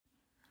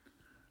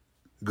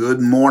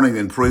Good morning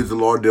and praise the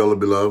Lord, dearly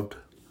beloved,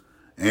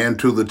 and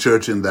to the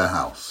church in thy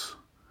house.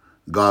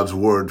 God's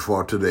word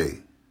for today,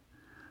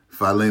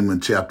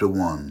 Philemon chapter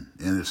 1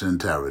 in its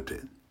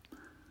entirety.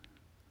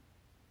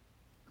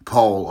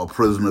 Paul, a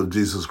prisoner of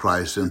Jesus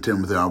Christ, and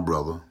Timothy our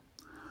brother,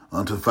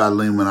 unto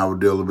Philemon our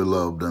dearly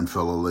beloved and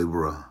fellow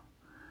laborer,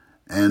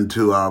 and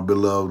to our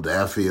beloved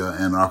Apphia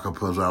and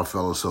Archippus our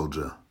fellow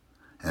soldier,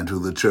 and to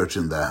the church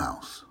in thy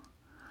house.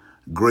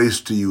 Grace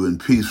to you and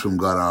peace from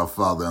God our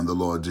Father and the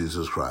Lord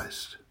Jesus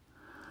Christ.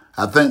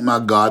 I thank my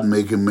God,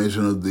 making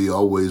mention of thee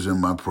always in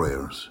my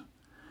prayers,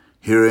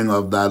 hearing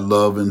of thy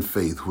love and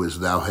faith which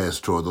thou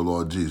hast toward the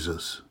Lord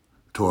Jesus,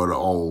 toward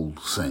all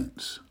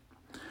saints,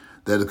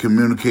 that the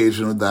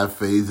communication of thy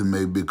faith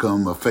may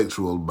become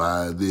effectual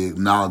by the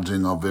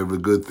acknowledging of every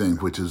good thing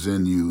which is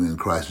in you in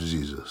Christ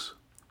Jesus.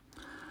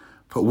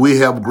 For we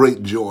have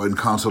great joy and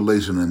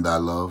consolation in thy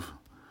love,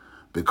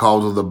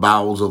 because of the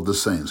bowels of the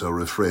saints are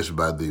refreshed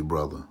by thee,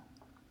 brother.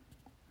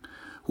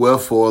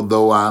 Wherefore,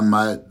 though I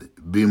might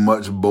be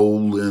much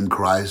bold in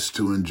Christ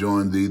to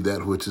enjoin thee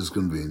that which is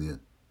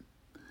convenient,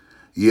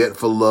 yet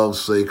for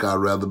love's sake I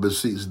rather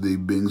beseech thee,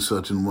 being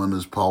such an one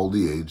as Paul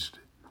the aged,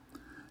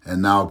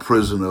 and now a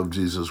prisoner of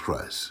Jesus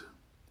Christ.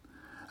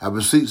 I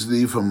beseech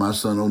thee for my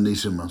son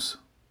Onesimus,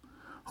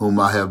 whom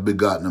I have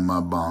begotten in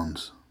my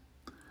bonds,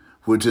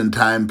 which in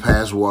time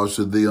past was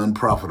to thee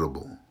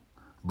unprofitable,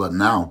 but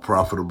now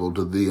profitable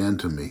to thee and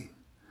to me,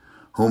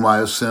 whom I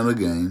have sent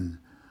again,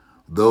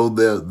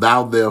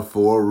 thou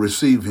therefore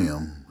receive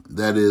him,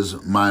 that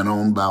is, mine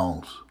own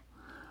bowels,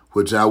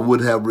 which I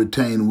would have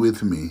retained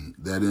with me,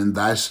 that in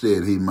thy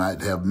stead he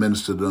might have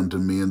ministered unto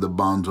me in the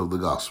bonds of the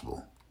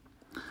gospel.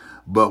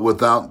 But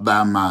without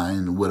thy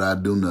mind would I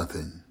do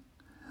nothing,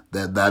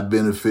 that thy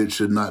benefit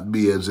should not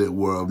be as it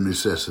were of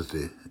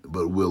necessity,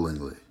 but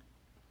willingly.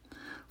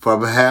 For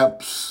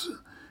perhaps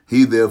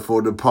he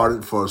therefore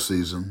departed for a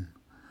season,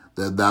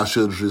 that thou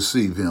shouldst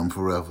receive him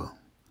forever.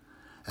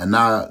 And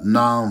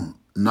now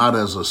not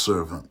as a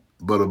servant,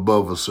 but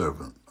above a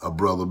servant, a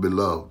brother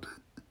beloved,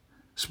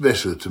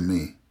 especially to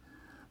me,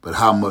 but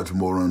how much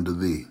more unto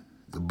thee,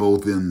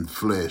 both in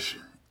flesh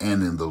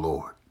and in the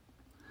Lord.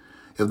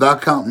 If thou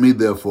count me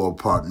therefore a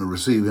partner,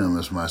 receive him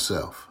as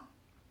myself.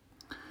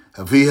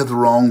 If he hath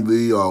wronged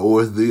thee or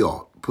oweth thee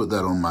aught, put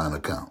that on mine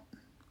account.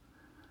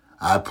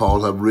 I,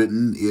 Paul, have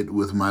written it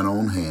with mine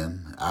own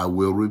hand, I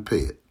will repay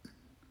it.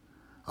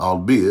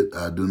 Albeit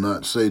I do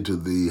not say to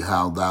thee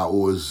how thou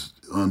owest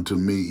unto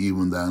me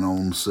even thine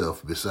own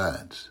self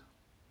besides.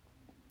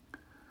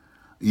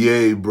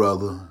 Yea,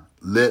 brother,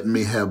 let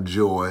me have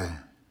joy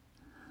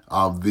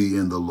of thee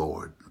in the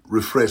Lord.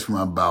 Refresh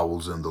my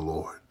bowels in the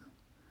Lord.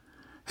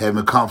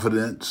 Having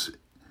confidence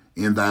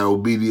in thy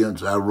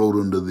obedience, I wrote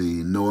unto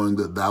thee, knowing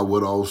that thou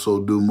would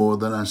also do more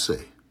than I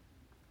say.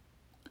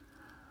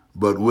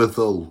 But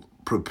withal,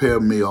 prepare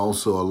me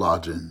also a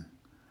lodging,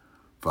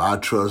 for I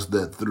trust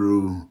that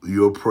through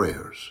your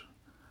prayers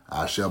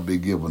I shall be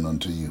given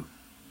unto you.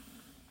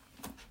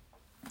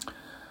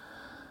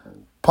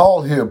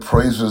 Paul here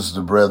praises the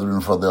brethren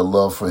for their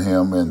love for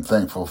him and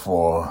thankful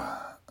for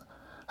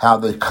how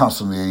they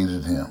constantly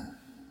aided him.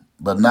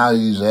 But now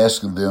he's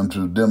asking them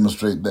to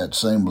demonstrate that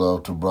same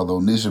love to brother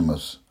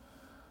Onesimus,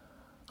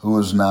 who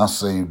is now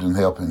saved and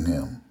helping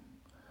him.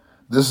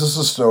 This is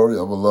a story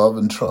of a love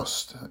and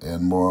trust,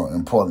 and more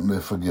importantly,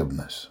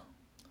 forgiveness.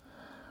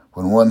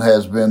 When one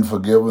has been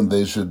forgiven,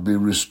 they should be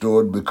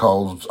restored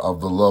because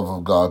of the love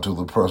of God to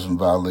the person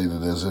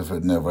violated as if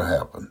it never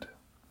happened.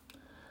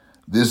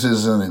 This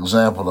is an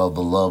example of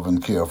the love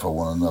and care for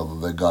one another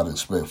that God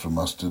expects from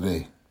us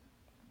today,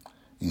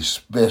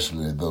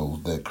 especially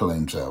those that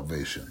claim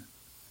salvation.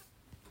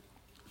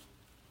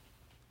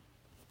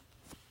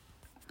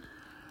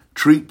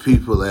 Treat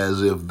people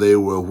as if they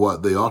were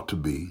what they ought to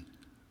be,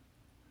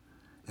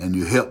 and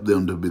you help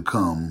them to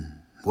become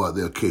what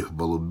they're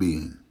capable of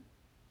being.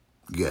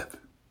 Get.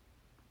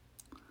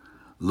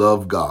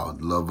 Love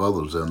God, love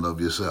others, and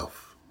love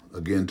yourself.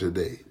 Again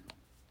today,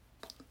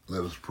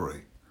 let us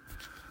pray.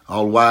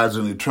 All wise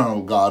and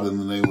eternal God, in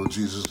the name of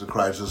Jesus the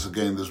Christ, us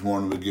again this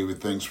morning we give you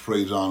thanks,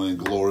 praise, honor, and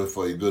glory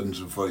for your goodness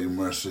and for your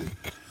mercy.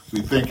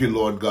 We thank you,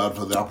 Lord God,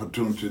 for the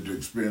opportunity to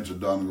experience the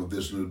dawning of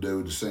this new day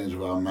with the saints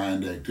of our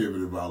mind, the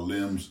activity of our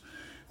limbs.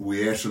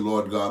 We ask you,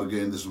 Lord God,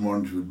 again this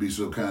morning to be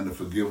so kind to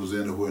forgive us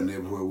anywhere and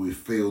everywhere we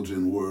failed you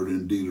in word,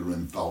 in deed, or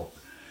in thought.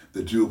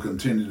 That you'll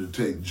continue to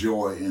take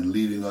joy in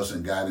leading us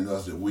and guiding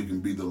us, that we can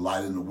be the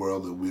light in the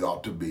world that we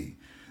ought to be.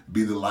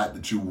 Be the light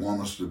that you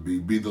want us to be.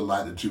 Be the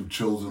light that you've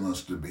chosen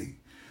us to be.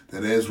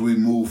 That as we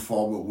move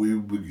forward,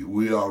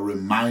 we are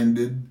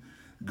reminded,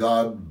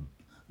 God,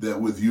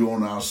 that with you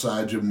on our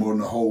side, you're more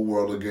than the whole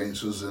world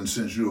against us. And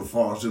since you are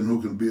for us, then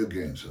who can be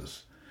against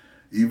us?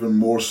 Even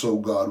more so,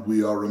 God,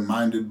 we are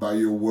reminded by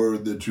your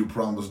word that you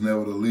promised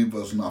never to leave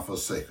us nor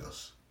forsake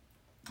us.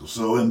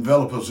 So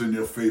envelop us in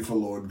your faithful,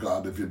 Lord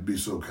God, if you'd be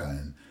so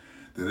kind,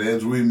 that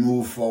as we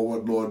move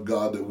forward, Lord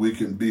God, that we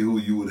can be who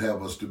you would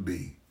have us to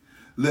be.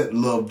 Let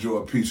love, joy,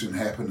 peace, and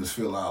happiness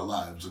fill our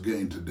lives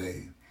again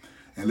today.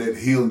 And let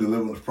healing,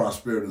 deliverance,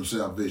 prosperity, and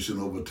salvation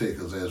overtake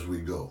us as we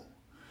go.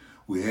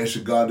 We ask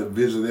you, God, to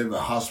visit every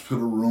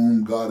hospital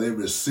room, God,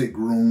 every sick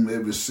room,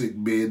 every sick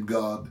bed,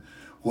 God.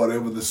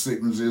 Whatever the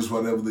sickness is,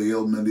 whatever the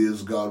ailment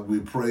is, God, we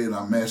pray. And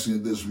I'm asking you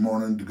this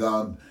morning,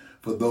 God,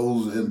 for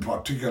those in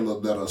particular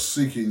that are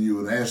seeking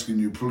you and asking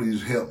you,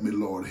 please help me,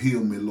 Lord.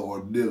 Heal me,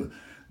 Lord.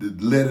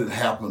 Let it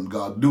happen,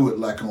 God. Do it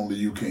like only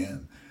you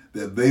can.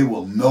 That they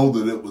will know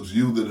that it was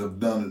you that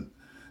have done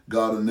it,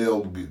 God, and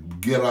they'll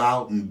get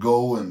out and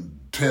go and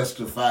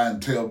testify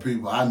and tell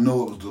people, I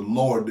know it was the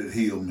Lord that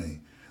healed me,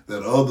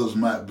 that others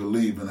might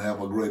believe and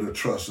have a greater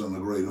trust and a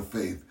greater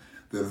faith,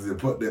 that if they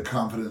put their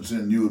confidence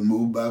in you and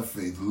move by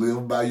faith,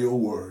 live by your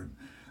word,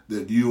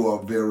 that you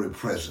are very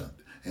present.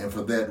 And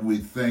for that, we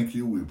thank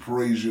you, we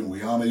praise you, and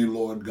we honor you,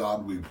 Lord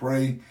God. We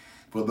pray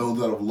for those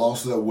that have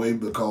lost their way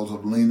because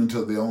of leaning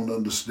to their own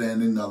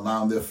understanding,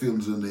 allowing their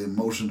feelings and their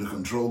emotion to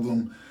control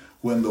them.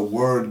 When the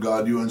word,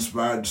 God, you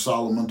inspired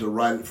Solomon to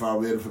write it for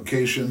our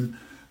edification,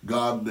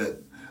 God,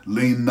 that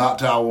lean not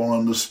to our own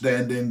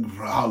understanding,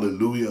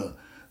 hallelujah,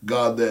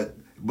 God, that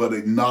but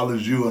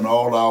acknowledge you in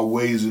all our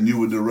ways and you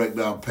will direct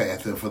our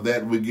path. And for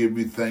that, we give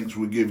you thanks.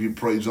 We give you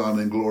praise,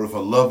 honor, and glory for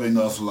loving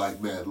us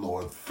like that,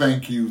 Lord.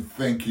 Thank you,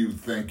 thank you,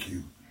 thank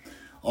you.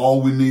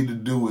 All we need to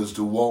do is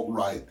to walk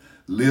right,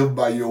 live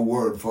by your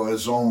word for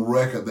its own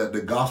record that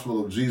the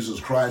gospel of Jesus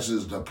Christ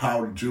is the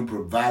power that you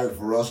provided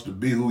for us to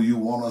be who you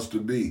want us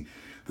to be.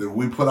 That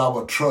we put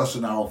our trust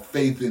and our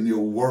faith in your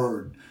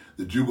word,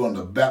 that you're going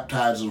to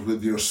baptize us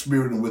with your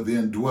spirit and with the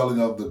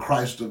indwelling of the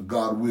Christ of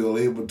God. We are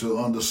able to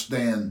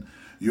understand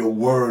your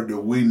word,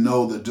 that we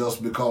know that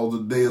just because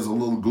the day is a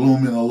little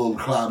gloomy and a little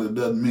cloudy, it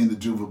doesn't mean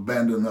that you've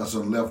abandoned us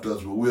and left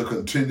us, but we'll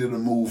continue to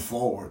move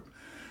forward.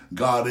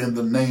 God, in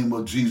the name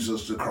of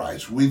Jesus the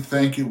Christ, we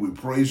thank you, we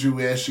praise you,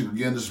 we ask you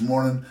again this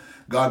morning,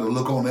 God, to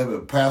look on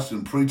every pastor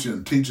and preacher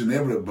and teaching,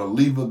 every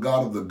believer,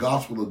 God, of the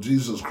gospel of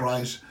Jesus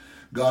Christ,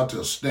 God,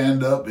 to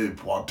stand up, in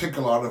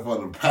particular for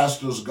the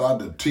pastors, God,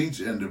 to teach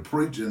and to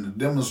preach and to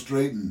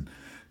demonstrate and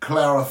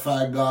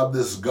clarify, God,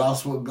 this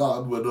gospel,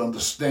 God, with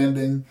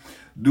understanding.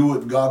 Do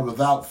it, God,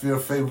 without fear,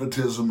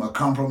 favoritism, or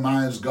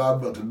compromise, God,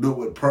 but to do it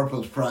with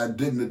purpose, pride,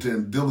 dignity,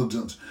 and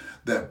diligence,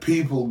 that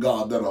people,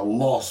 God, that are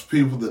lost,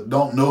 people that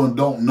don't know and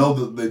don't know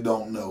that they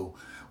don't know,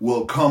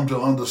 will come to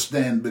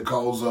understand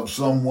because of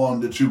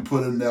someone that you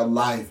put in their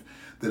life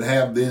that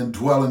have the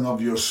indwelling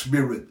of your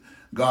spirit,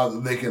 God,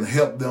 that they can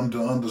help them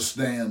to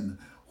understand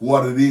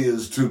what it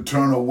is to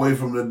turn away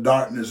from the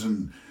darkness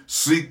and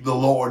seek the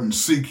Lord and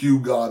seek you,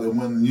 God. And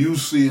when you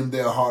see in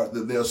their heart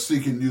that they're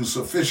seeking you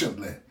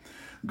sufficiently,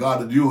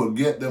 God, that you will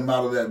get them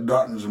out of that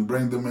darkness and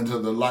bring them into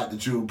the light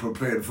that you have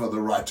prepared for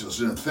the righteous.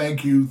 And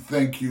thank you,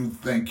 thank you,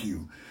 thank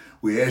you.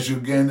 We ask you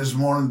again this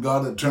morning,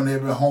 God, to turn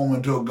every home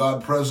into a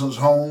God presence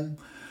home.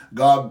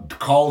 God,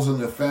 causing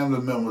their family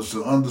members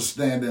to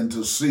understand and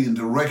to see and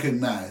to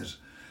recognize,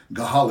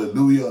 God,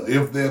 hallelujah,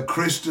 if they're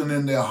Christian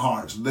in their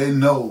hearts, they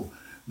know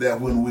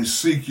that when we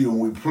seek you and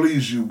we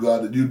please you,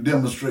 God, that you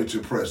demonstrate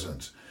your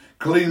presence.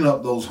 Clean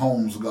up those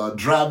homes, God.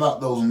 Drive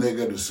out those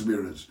negative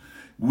spirits.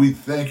 We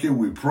thank you.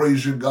 We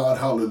praise you, God.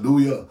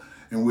 Hallelujah.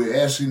 And we're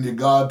asking you,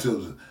 God,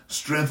 to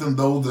strengthen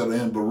those that are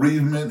in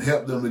bereavement,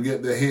 help them to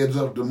get their heads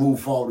up, to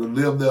move forward, to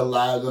live their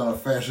lives in a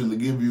fashion to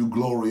give you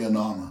glory and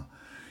honor.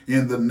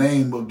 In the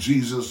name of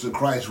Jesus the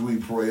Christ, we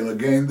pray. And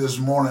again this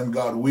morning,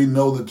 God, we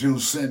know that you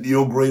sent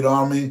your great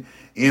army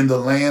in the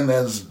land,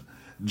 as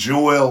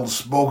Joel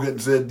spoke it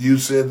and said, you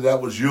said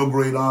that was your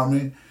great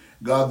army.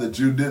 God, that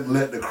you didn't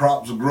let the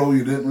crops grow,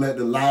 you didn't let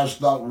the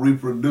livestock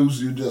reproduce,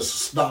 you just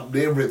stopped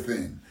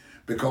everything,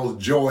 because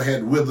joy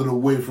had withered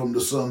away from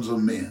the sons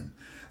of men.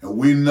 And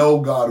we know,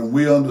 God, and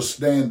we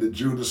understand that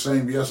you're the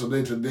same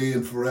yesterday, today,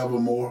 and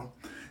forevermore.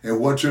 And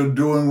what you're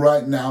doing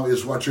right now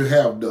is what you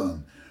have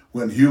done.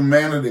 When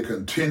humanity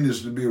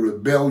continues to be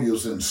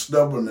rebellious and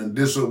stubborn and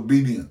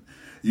disobedient,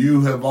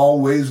 you have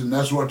always, and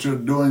that's what you're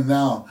doing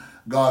now,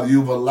 God,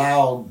 you've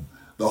allowed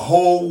the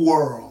whole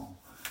world,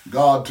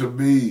 God, to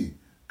be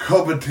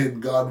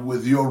coveted, God,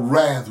 with your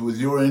wrath, with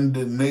your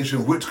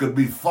indignation, which could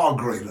be far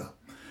greater.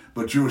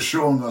 But you're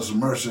showing us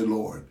mercy,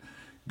 Lord.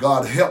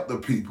 God, help the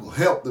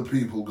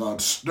people, God.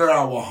 Stir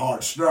our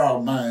hearts, stir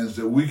our minds,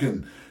 that we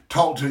can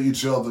talk to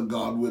each other,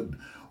 God, with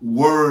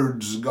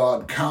words,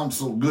 God,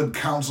 counsel, good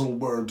counsel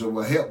words that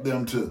will help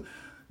them to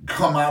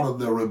come out of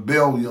their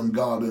rebellion,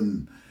 God,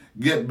 and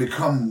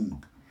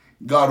become,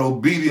 God,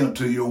 obedient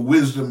to your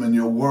wisdom and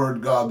your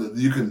word, God, that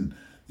you can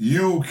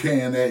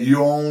at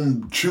your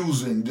own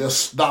choosing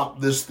just stop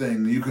this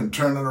thing. You can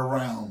turn it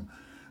around,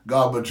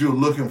 God, but you're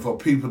looking for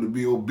people to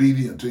be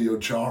obedient to your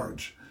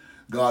charge.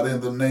 God,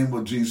 in the name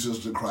of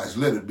Jesus the Christ,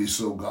 let it be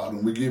so, God,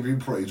 and we give you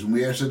praise. And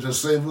we ask you to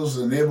save us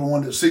and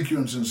everyone that seek you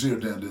in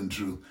sincerity and in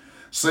truth.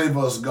 Save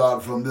us,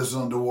 God, from this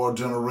underworld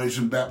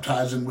generation,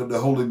 baptizing with the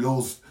Holy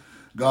Ghost,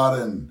 God,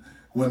 and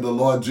when the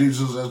Lord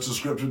Jesus, as the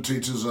scripture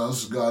teaches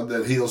us, God,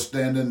 that he'll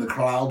stand in the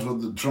clouds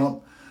with the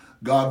trump,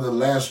 God, the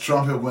last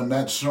trumpet, when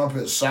that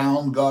trumpet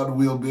sound, God,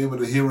 we'll be able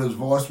to hear his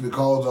voice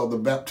because of the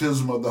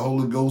baptism of the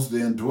Holy Ghost, the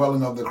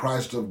indwelling of the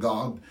Christ of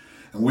God.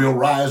 And we'll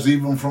rise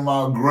even from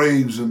our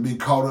graves and be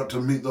caught up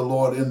to meet the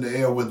Lord in the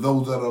air with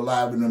those that are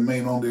alive and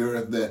remain on the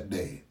earth that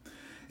day.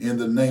 In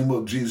the name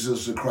of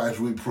Jesus the Christ,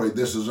 we pray.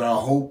 This is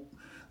our hope.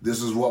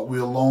 This is what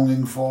we're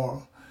longing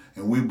for.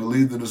 And we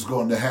believe that it's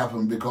going to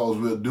happen because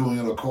we're doing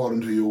it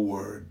according to your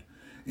word.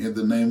 In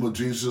the name of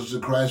Jesus the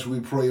Christ, we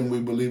pray and we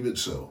believe it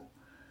so.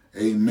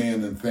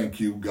 Amen, and thank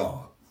you,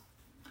 God.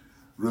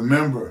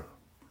 Remember,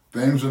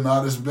 things are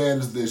not as bad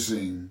as they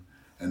seem,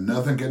 and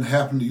nothing can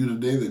happen to you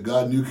today that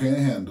God and you can't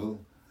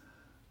handle.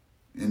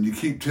 And you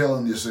keep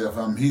telling yourself,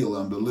 I'm healed,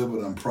 I'm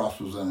delivered, I'm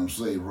prosperous, and I'm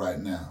saved right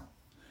now.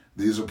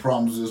 These are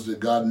promises that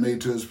God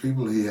made to his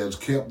people. He has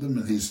kept them,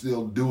 and he's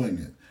still doing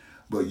it.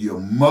 But you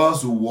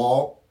must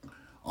walk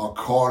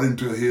according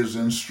to his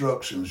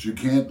instructions. You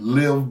can't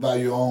live by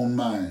your own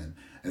mind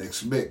and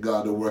expect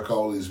God to work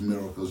all these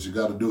miracles. You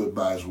got to do it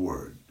by his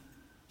word.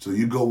 So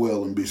you go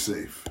well and be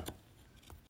safe.